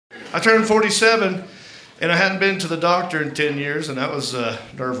I turned 47, and I hadn't been to the doctor in 10 years, and that was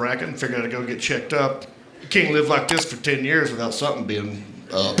nerve-wracking. Figured I'd go get checked up. You can't live like this for 10 years without something being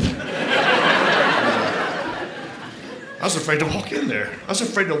up. I was afraid to walk in there. I was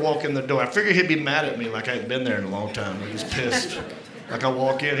afraid to walk in the door. I figured he'd be mad at me like I hadn't been there in a long time. He was pissed. Like I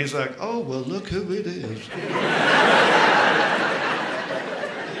walk in, he's like, oh, well, look who it is.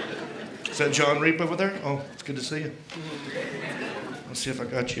 Is that Jon Reep over there? Oh, it's good to see you. Let's see if I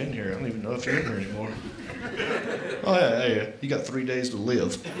got you in here. I don't even know if you're in here anymore. Oh, yeah. You got 3 days to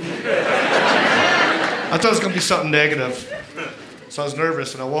live. I thought it was going to be something negative. So I was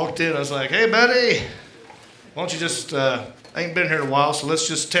nervous, and I walked in. I was like, hey, buddy, why don't you just, I ain't been here in a while, so let's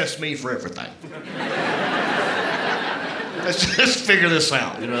just test me for everything. Let's just figure this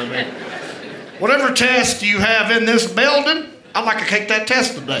out, you know what I mean? Whatever test you have in this building, I'd like to take that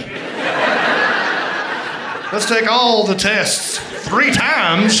test today. Let's take all the tests 3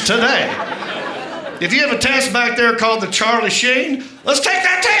 times today. If you have a test back there called the Charlie Sheen, let's take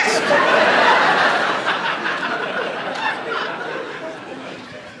that test.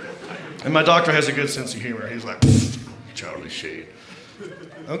 And my doctor has a good sense of humor. He's like, Charlie Sheen.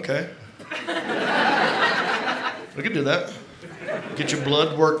 Okay. We can do that. Get your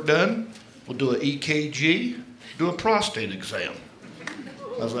blood work done. We'll do an EKG, do a prostate exam.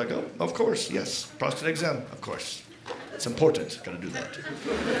 I was like, oh, of course, yes. Prostate exam, of course. It's important. Got to do that.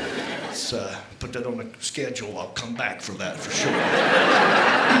 Let's put that on the schedule. I'll come back for that for sure.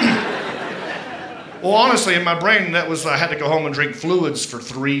 Well, honestly, in my brain, that was I had to go home and drink fluids for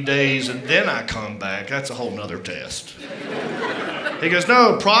 3 days, and then I come back. That's a whole nother test. He goes,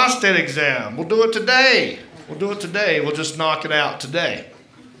 no, prostate exam. We'll do it today. We'll do it today. We'll just knock it out today.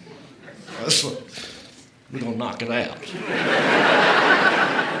 We're going to knock it out.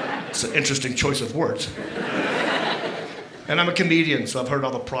 It's an interesting choice of words. And I'm a comedian, so I've heard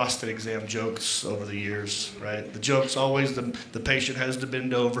all the prostate exam jokes over the years, right? The joke's always the patient has to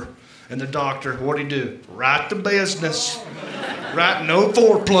bend over, and the doctor, what'd he do? Right to business. Right, no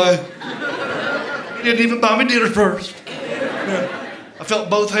foreplay. He didn't even buy me dinner first. Yeah. I felt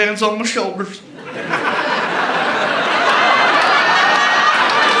both hands on my shoulders.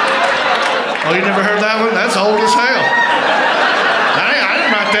 Oh, you never heard that one? That's old as hell. I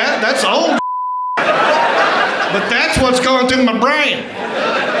didn't write that. That's old. But that's what's going through my brain.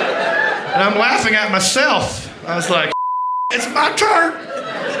 And I'm laughing at myself. I was like, it's my turn.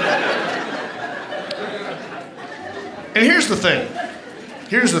 And here's the thing.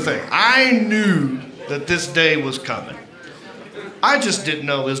 Here's the thing. I knew that this day was coming. I just didn't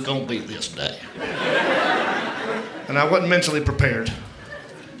know it was going to be this day. And I wasn't mentally prepared.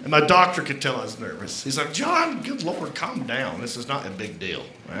 And my doctor could tell I was nervous. He's like, John, good Lord, calm down. This is not a big deal,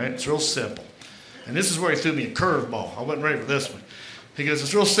 right? It's real simple. And this is where he threw me a curveball. I wasn't ready for this one. He goes,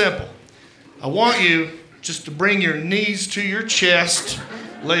 it's real simple. I want you just to bring your knees to your chest,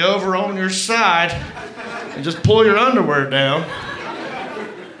 lay over on your side, and just pull your underwear down.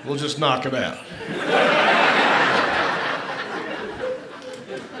 We'll just knock it out.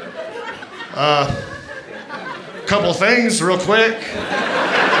 Couple things real quick.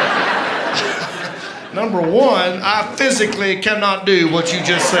 Number one, I physically cannot do what you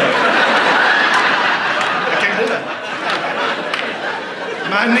just said. I can't do that.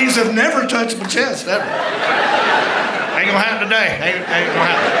 My knees have never touched my chest, ever. Ain't gonna happen today. Ain't gonna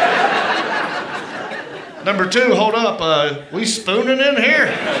happen. Number two, hold up. We spooning in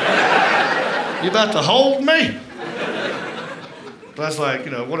here? You about to hold me? But I was like,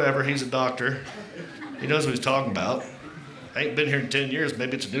 whatever. He's a doctor. He knows what he's talking about. I ain't been here in 10 years.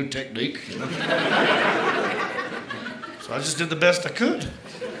 Maybe it's a new technique. So I just did the best I could.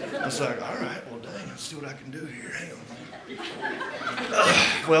 I was like, all right, well, dang, let's see what I can do here. Hang on.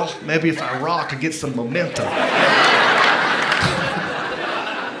 Well, maybe if I rock, I get some momentum.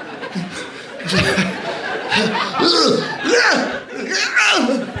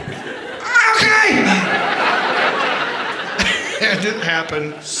 Okay! It didn't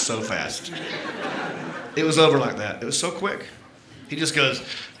happen so fast. It was over like that. It was so quick. He just goes,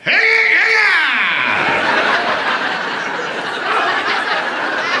 hey, hey, yeah!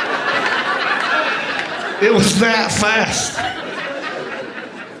 It was that fast.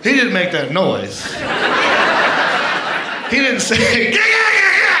 He didn't make that noise. He didn't say, yeah, yeah,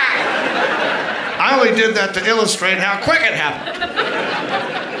 yeah, yeah! I only did that to illustrate how quick it happened.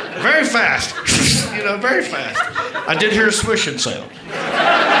 Very fast. Very fast. I did hear a swishing sound.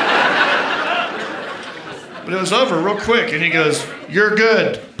 But it was over real quick, and he goes, you're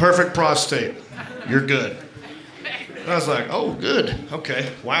good. Perfect prostate. You're good. And I was like, oh, good.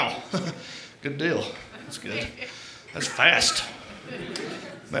 Okay. Wow. Good deal. That's good. That's fast.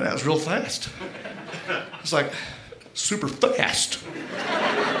 Man, that was real fast. It's like super fast.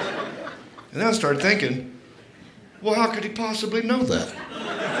 And then I started thinking, well, how could he possibly know that?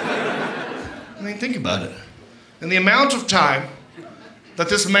 I mean, think about it. And the amount of time that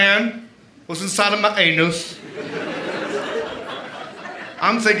this man was inside of my anus,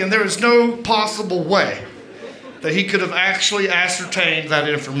 I'm thinking there is no possible way that he could have actually ascertained that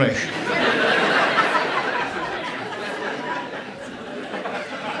information.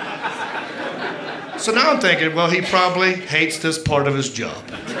 So now I'm thinking, well, he probably hates this part of his job.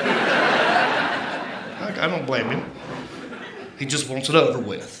 I don't blame him. He just wants it over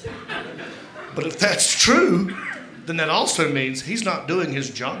with. But if that's true, then that also means he's not doing his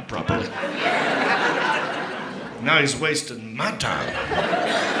job properly. Now he's wasting my time.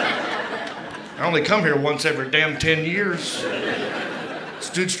 I only come here once every damn 10 years. This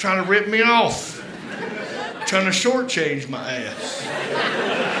dude's trying to rip me off. Trying to shortchange my ass.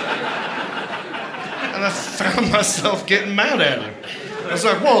 And I found myself getting mad at him. I was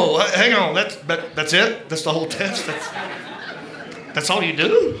like, whoa, hang on, that's it? That's the whole test? That's all you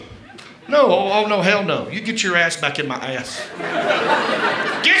do? No, oh no, hell no. You get your ass back in my ass.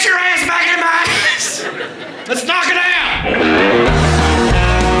 Get your ass back in my ass! Let's knock it out!